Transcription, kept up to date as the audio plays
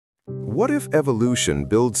What if evolution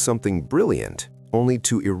builds something brilliant, only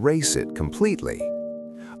to erase it completely?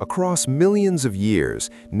 Across millions of years,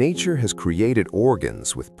 nature has created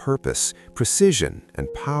organs with purpose, precision,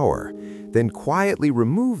 and power, then quietly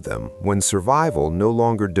removed them when survival no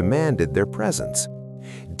longer demanded their presence.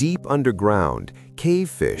 Deep underground, cave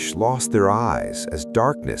fish lost their eyes as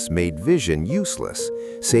darkness made vision useless,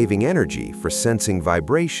 saving energy for sensing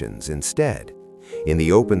vibrations instead. In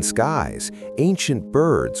the open skies, ancient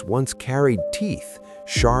birds once carried teeth,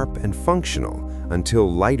 sharp and functional,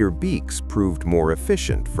 until lighter beaks proved more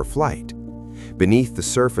efficient for flight. Beneath the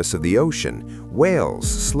surface of the ocean, whales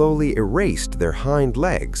slowly erased their hind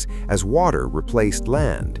legs as water replaced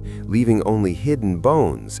land, leaving only hidden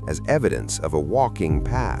bones as evidence of a walking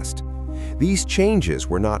past. These changes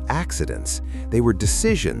were not accidents, they were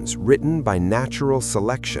decisions written by natural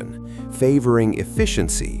selection, favoring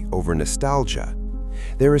efficiency over nostalgia.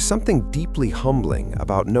 There is something deeply humbling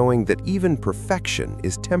about knowing that even perfection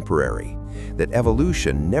is temporary, that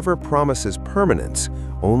evolution never promises permanence,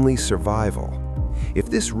 only survival. If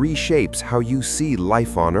this reshapes how you see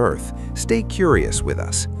life on Earth, stay curious with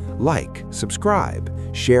us. Like,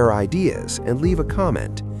 subscribe, share ideas, and leave a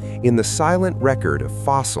comment. In the silent record of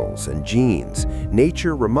fossils and genes,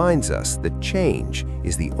 nature reminds us that change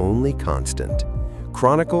is the only constant.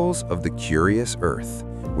 Chronicles of the Curious Earth,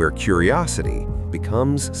 where curiosity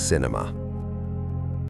becomes cinema.